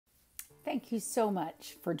Thank you so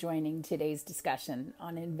much for joining today's discussion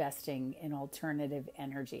on investing in alternative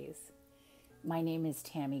energies. My name is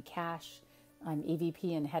Tammy Cash. I'm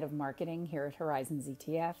EVP and Head of Marketing here at Horizons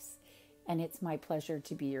ETFs, and it's my pleasure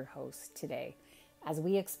to be your host today as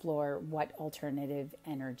we explore what alternative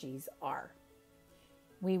energies are.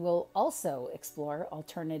 We will also explore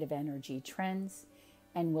alternative energy trends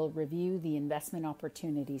and will review the investment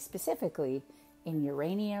opportunities specifically in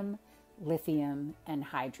uranium, lithium, and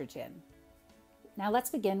hydrogen. Now let's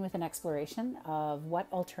begin with an exploration of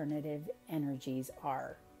what alternative energies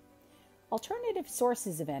are. Alternative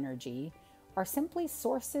sources of energy are simply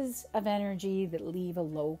sources of energy that leave a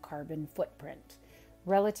low carbon footprint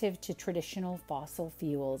relative to traditional fossil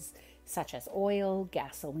fuels such as oil,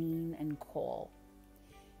 gasoline, and coal.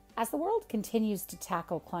 As the world continues to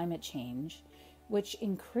tackle climate change, which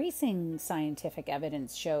increasing scientific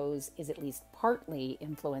evidence shows is at least partly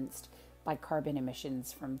influenced by carbon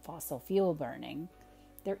emissions from fossil fuel burning,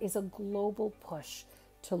 there is a global push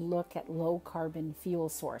to look at low carbon fuel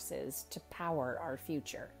sources to power our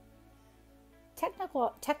future.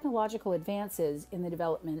 Technological advances in the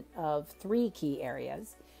development of three key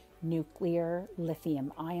areas, nuclear,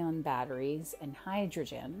 lithium-ion batteries, and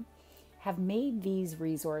hydrogen, have made these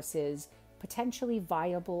resources potentially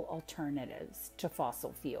viable alternatives to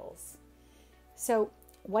fossil fuels. So,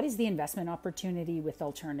 what is the investment opportunity with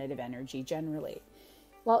alternative energy generally?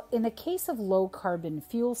 Well, in the case of low carbon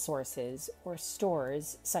fuel sources or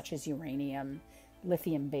stores such as uranium,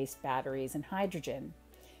 lithium-based batteries, and hydrogen,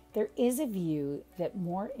 there is a view that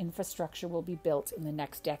more infrastructure will be built in the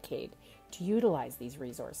next decade to utilize these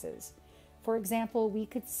resources. For example, we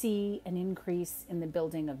could see an increase in the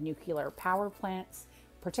building of nuclear power plants,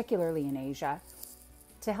 particularly in Asia,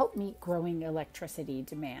 to help meet growing electricity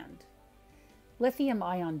demand.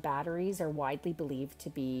 Lithium-ion batteries are widely believed to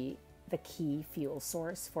be the key fuel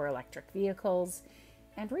source for electric vehicles,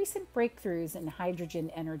 and recent breakthroughs in hydrogen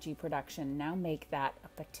energy production now make that a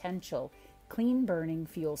potential clean-burning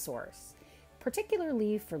fuel source,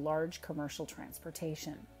 particularly for large commercial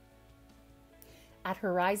transportation. At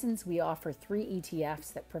Horizons, we offer 3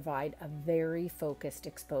 ETFs that provide a very focused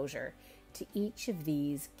exposure to each of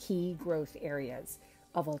these key growth areas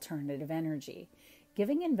of alternative energy,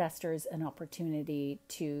 giving investors an opportunity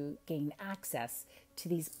to gain access to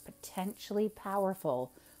these potentially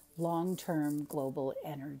powerful long-term global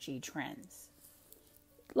energy trends.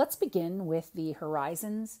 Let's begin with the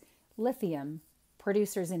Horizons Lithium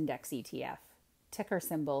Producers Index ETF, ticker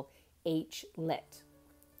symbol HLIT.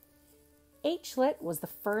 HLIT was the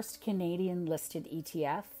first Canadian listed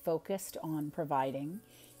ETF focused on providing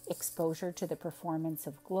exposure to the performance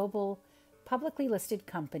of global publicly listed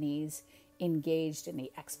companies engaged in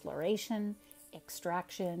the exploration,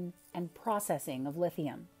 extraction, and processing of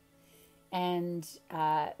lithium, and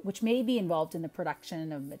which may be involved in the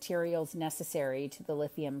production of materials necessary to the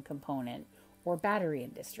lithium component or battery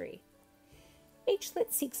industry.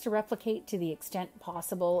 HLIT seeks to replicate to the extent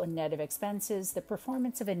possible and net of expenses the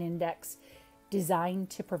performance of an index designed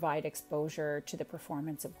to provide exposure to the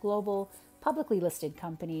performance of global publicly listed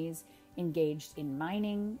companies engaged in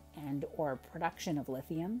mining and or production of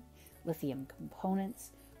lithium, lithium components,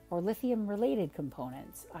 or lithium-related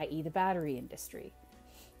components, i.e. the battery industry.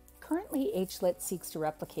 Currently, HLIT seeks to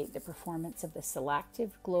replicate the performance of the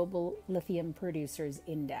Selective Global Lithium Producers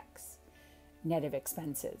Index, net of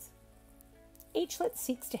expenses. HLIT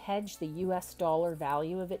seeks to hedge the US dollar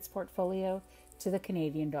value of its portfolio to the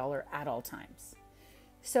Canadian dollar at all times.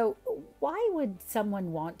 So why would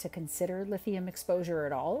someone want to consider lithium exposure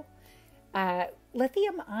at all?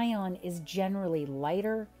 Lithium ion is generally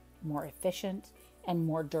lighter, more efficient, and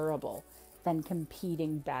more durable than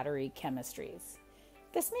competing battery chemistries.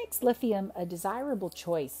 This makes lithium a desirable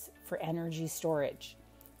choice for energy storage,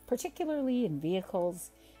 particularly in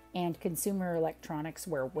vehicles and consumer electronics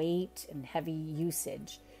where weight and heavy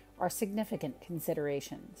usage are significant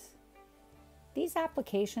considerations. These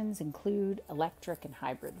applications include electric and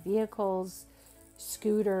hybrid vehicles,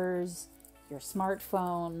 scooters, your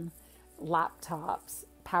smartphone, laptops,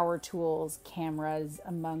 power tools, cameras,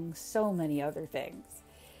 among so many other things.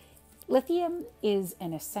 Lithium is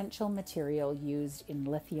an essential material used in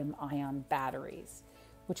lithium-ion batteries,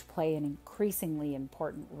 which play an increasingly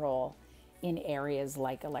important role in areas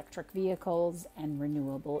like electric vehicles and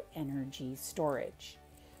renewable energy storage.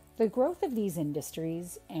 The growth of these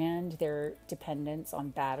industries and their dependence on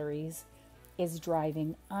batteries is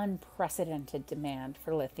driving unprecedented demand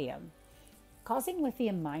for lithium, causing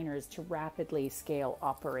lithium miners to rapidly scale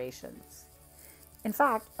operations. In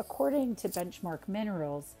fact, according to Benchmark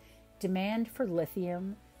Minerals, demand for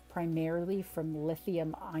lithium, primarily from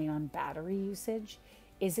lithium-ion battery usage,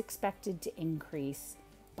 is expected to increase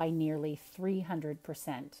by nearly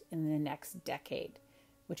 300% in the next decade,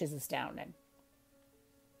 which is astounding.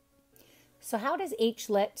 So how does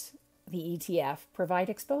HLIT, the ETF, provide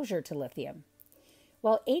exposure to lithium?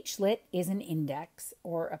 Well, HLIT is an index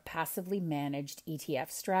or a passively managed ETF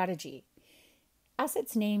strategy. As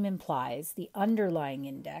its name implies, the underlying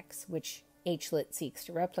index, which HLIT seeks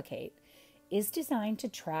to replicate, is designed to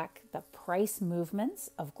track the price movements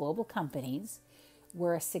of global companies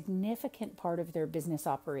where a significant part of their business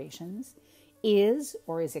operations is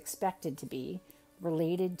or is expected to be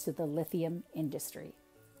related to the lithium industry.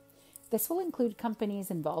 This will include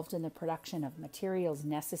companies involved in the production of materials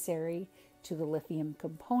necessary to the lithium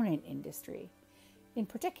component industry, in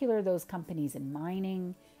particular those companies in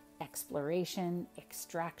mining, exploration,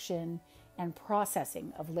 extraction, and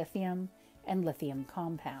processing of lithium and lithium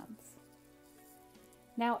compounds.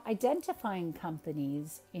 Now, identifying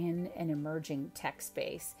companies in an emerging tech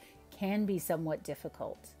space can be somewhat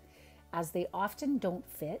difficult, as they often don't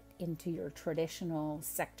fit into your traditional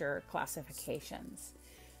sector classifications.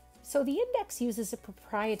 So the index uses a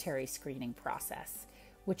proprietary screening process,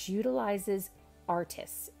 which utilizes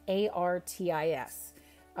ARTIS, A-R-T-I-S,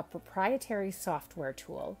 a proprietary software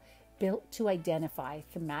tool built to identify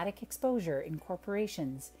thematic exposure in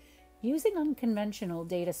corporations using unconventional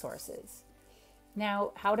data sources.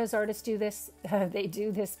 Now, how does ARTIS do this? They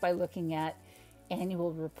do this by looking at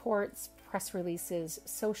annual reports, press releases,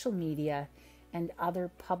 social media, and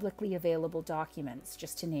other publicly available documents,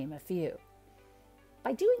 just to name a few.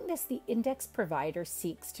 By doing this, the index provider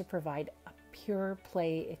seeks to provide a pure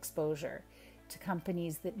play exposure to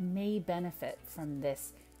companies that may benefit from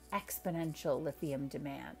this exponential lithium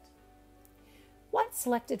demand. Once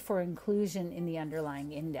selected for inclusion in the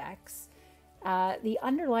underlying index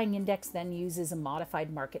then uses a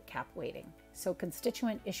modified market cap weighting. So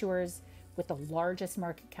constituent issuers with the largest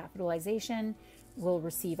market capitalization will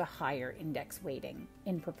receive a higher index weighting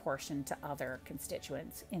in proportion to other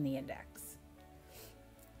constituents in the index.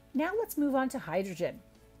 Now let's move on to hydrogen.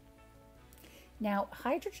 Now,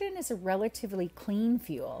 hydrogen is a relatively clean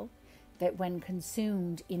fuel that when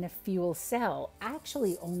consumed in a fuel cell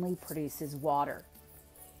actually only produces water.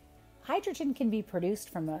 Hydrogen can be produced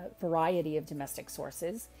from a variety of domestic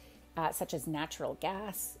sources, such as natural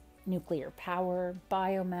gas, nuclear power,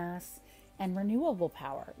 biomass, and renewable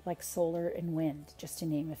power like solar and wind, just to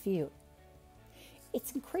name a few.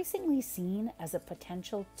 It's increasingly seen as a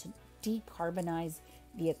potential to decarbonize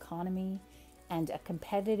the economy and a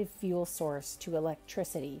competitive fuel source to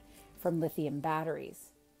electricity from lithium batteries.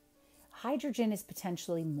 Hydrogen is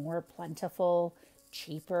potentially more plentiful,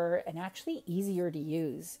 cheaper, and actually easier to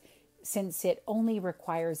use, since it only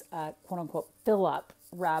requires a quote-unquote fill-up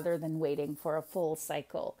rather than waiting for a full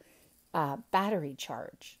cycle battery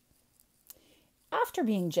charge. After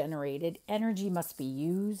being generated, energy must be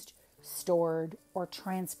used, stored, or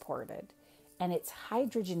transported, and it's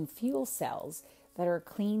hydrogen fuel cells that are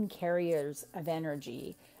clean carriers of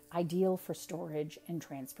energy, ideal for storage and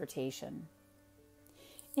transportation.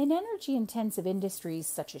 In energy-intensive industries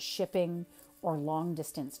such as shipping or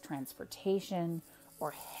long-distance transportation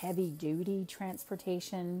or heavy-duty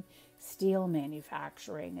transportation, steel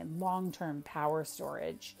manufacturing, and long-term power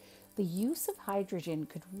storage, the use of hydrogen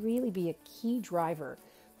could really be a key driver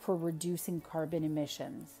for reducing carbon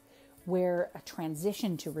emissions, where a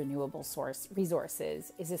transition to renewable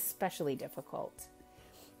resources is especially difficult.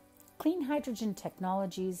 Clean hydrogen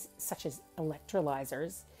technologies, such as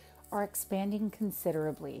electrolyzers, are expanding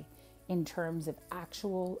considerably in terms of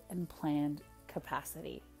actual and planned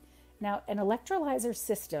capacity. Now, an electrolyzer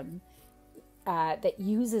system that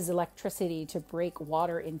uses electricity to break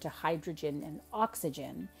water into hydrogen and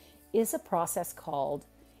oxygen is in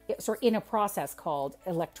a process called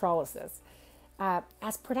electrolysis.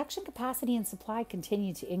 As production capacity and supply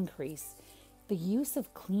continue to increase, the use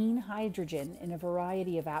of clean hydrogen in a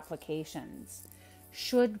variety of applications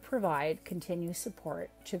should provide continued support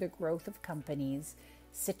to the growth of companies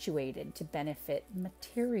situated to benefit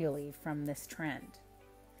materially from this trend.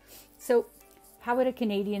 So, how would a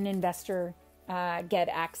Canadian investor get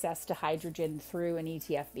access to hydrogen through an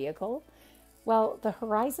ETF vehicle? Well, the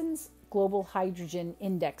Horizons Global Hydrogen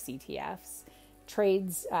Index ETFs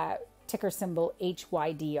trades ticker symbol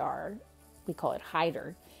HYDR, we call it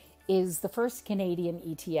HYDR, is the first Canadian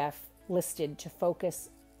ETF listed to focus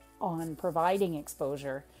on providing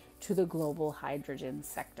exposure to the global hydrogen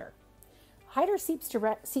sector. HYDR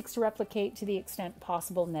seeks to replicate, to the extent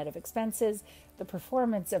possible net of expenses, the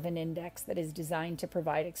performance of an index that is designed to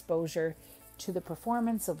provide exposure to the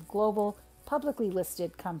performance of global publicly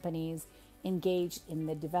listed companies engaged in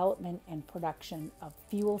the development and production of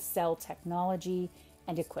fuel cell technology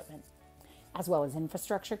and equipment, as well as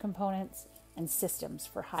infrastructure components and systems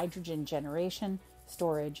for hydrogen generation,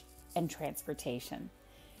 storage, and transportation.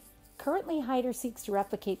 Currently, Hyder seeks to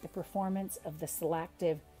replicate the performance of the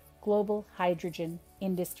Solactive Global Hydrogen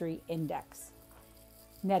Industry Index,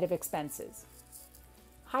 net of expenses.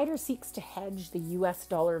 Hyder seeks to hedge the US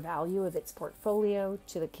dollar value of its portfolio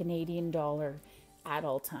to the Canadian dollar at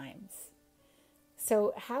all times.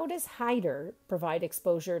 So, how does Hyder provide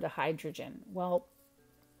exposure to hydrogen? Well,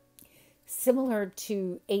 similar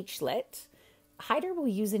to HLIT, Hyder will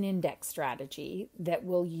use an index strategy that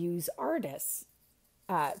will use ARDIS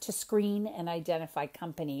to screen and identify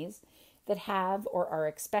companies that have or are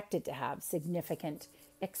expected to have significant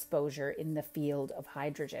exposure in the field of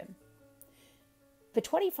hydrogen. The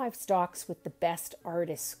 25 stocks with the best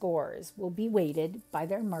ARDIS scores will be weighted by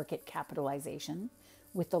their market capitalization,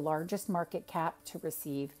 with the largest market cap to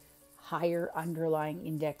receive higher underlying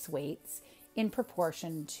index weights in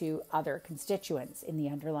proportion to other constituents in the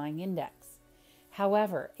underlying index.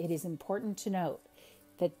 However, it is important to note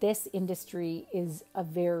that this industry is a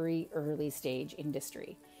very early stage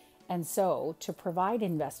industry. And so, to provide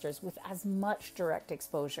investors with as much direct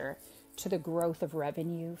exposure to the growth of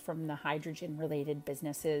revenue from the hydrogen-related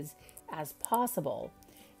businesses as possible,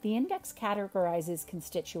 the index categorizes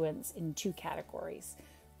constituents in two categories.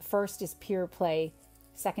 First is pure play,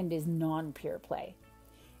 second is non-pure play.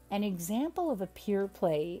 An example of a pure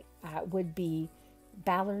play would be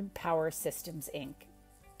Ballard Power Systems, Inc.,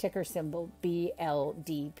 ticker symbol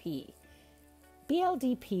BLDP.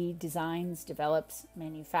 BLDP designs, develops,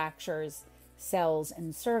 manufactures, sells,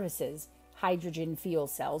 and services hydrogen fuel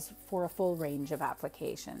cells for a full range of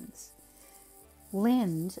applications.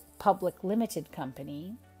 Lind Public Limited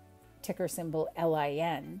Company, ticker symbol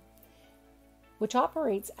LIN, which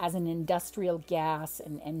operates as an industrial gas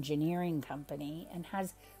and engineering company and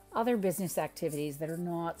has other business activities that are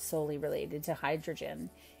not solely related to hydrogen,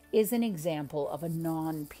 is an example of a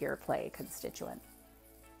non-pure play constituent.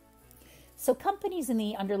 So companies in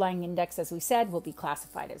the underlying index, as we said, will be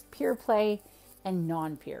classified as pure play and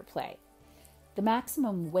non-pure play. The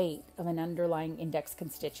maximum weight of an underlying index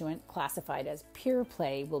constituent classified as pure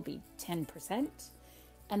play will be 10%,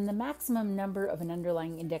 and the maximum number of an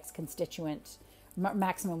underlying index constituent,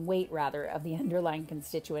 maximum weight rather, of the underlying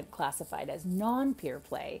constituent classified as non-pure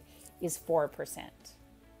play is 4%.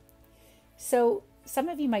 So some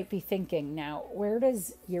of you might be thinking, now, where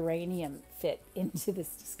does uranium fit into this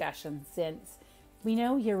discussion, since we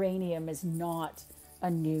know uranium is not a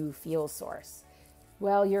new fuel source?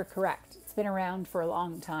 Well, you're correct. It's been around for a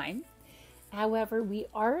long time. However, we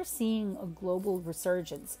are seeing a global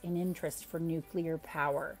resurgence in interest for nuclear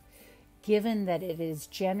power, given that it is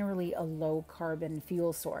generally a low carbon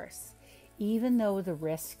fuel source, even though the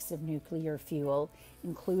risks of nuclear fuel,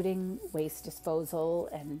 including waste disposal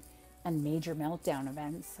and major meltdown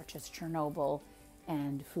events such as Chernobyl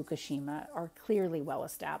and Fukushima, are clearly well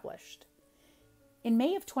established. In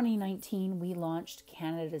May of 2019, we launched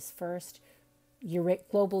Canada's first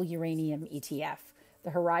global uranium ETF, the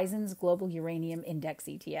Horizons Global Uranium Index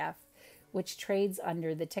ETF, which trades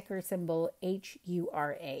under the ticker symbol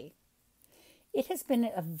HURA. It has been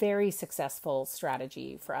a very successful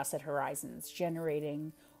strategy for us at Horizons,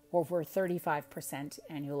 generating over 35%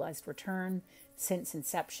 annualized return since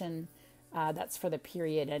inception. That's for the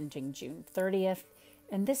period ending June 30th.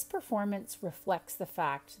 And this performance reflects the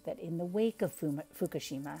fact that in the wake of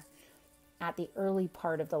Fukushima, at the early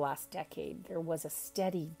part of the last decade, there was a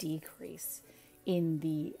steady decrease in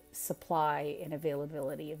the supply and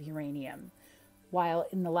availability of uranium, while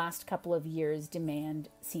in the last couple of years, demand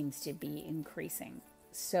seems to be increasing.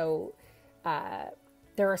 So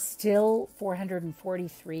there are still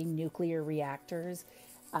 443 nuclear reactors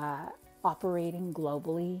operating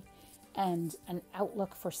globally, and an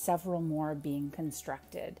outlook for several more being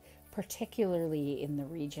constructed, particularly in the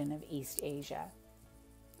region of East Asia.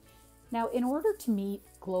 Now, in order to meet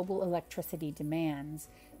global electricity demands,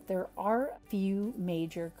 there are a few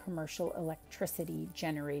major commercial electricity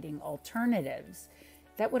generating alternatives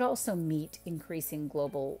that would also meet increasing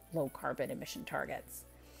global low carbon emission targets.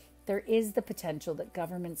 There is the potential that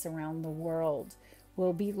governments around the world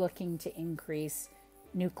will be looking to increase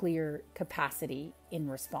nuclear capacity in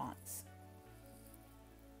response.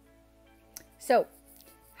 So,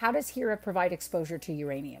 how does HERA provide exposure to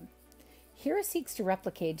uranium? HERA seeks to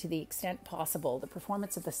replicate to the extent possible the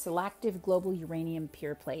performance of the Solactive Global Uranium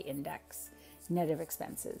Pure Play Index, net of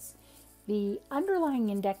expenses. The underlying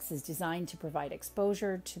index is designed to provide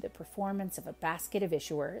exposure to the performance of a basket of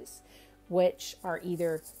issuers, which are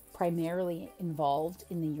either primarily involved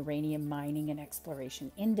in the uranium mining and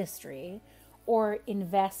exploration industry, or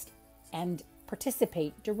invest and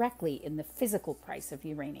participate directly in the physical price of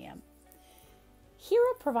uranium.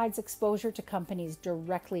 HERA provides exposure to companies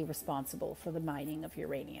directly responsible for the mining of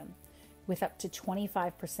uranium, with up to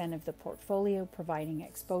 25% of the portfolio providing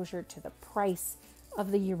exposure to the price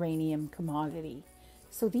of the uranium commodity.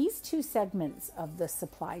 So these two segments of the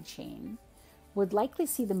supply chain would likely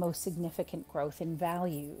see the most significant growth in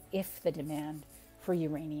value if the demand for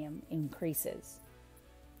uranium increases.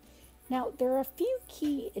 Now, there are a few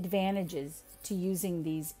key advantages to using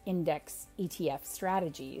these index ETF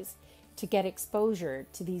strategies to get exposure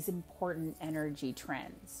to these important energy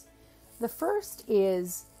trends. The first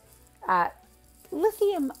is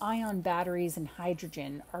lithium-ion batteries and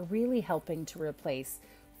hydrogen are really helping to replace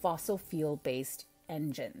fossil fuel-based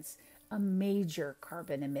engines, a major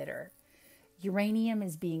carbon emitter. Uranium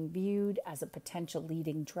is being viewed as a potential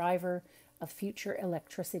leading driver of future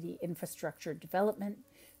electricity infrastructure development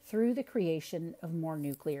through the creation of more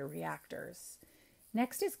nuclear reactors.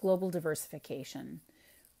 Next is global diversification.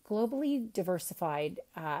 Globally diversified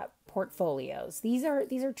portfolios. These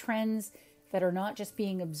are trends that are not just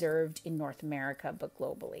being observed in North America, but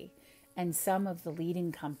globally. And some of the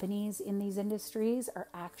leading companies in these industries are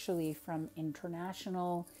actually from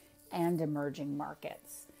international and emerging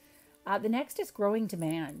markets. The next is growing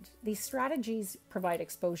demand. These strategies provide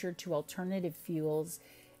exposure to alternative fuels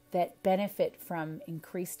that benefit from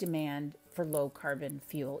increased demand for low carbon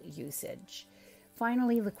fuel usage.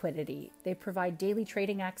 Finally, liquidity. They provide daily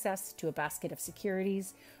trading access to a basket of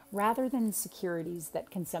securities rather than securities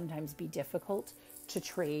that can sometimes be difficult to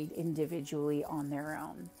trade individually on their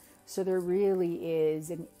own. So there really is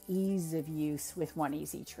an ease of use with One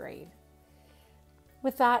Easy Trade.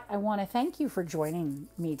 With that, I want to thank you for joining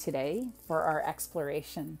me today for our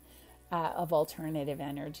exploration of alternative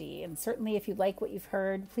energy. And certainly if you like what you've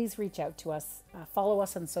heard, please reach out to us. Follow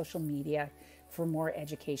us on social media for more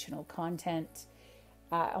educational content.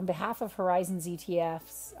 On behalf of Horizons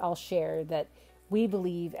ETFs, I'll share that we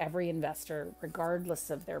believe every investor, regardless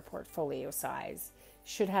of their portfolio size,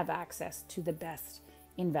 should have access to the best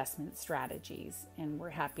investment strategies. And we're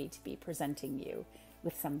happy to be presenting you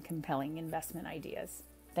with some compelling investment ideas.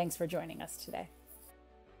 Thanks for joining us today.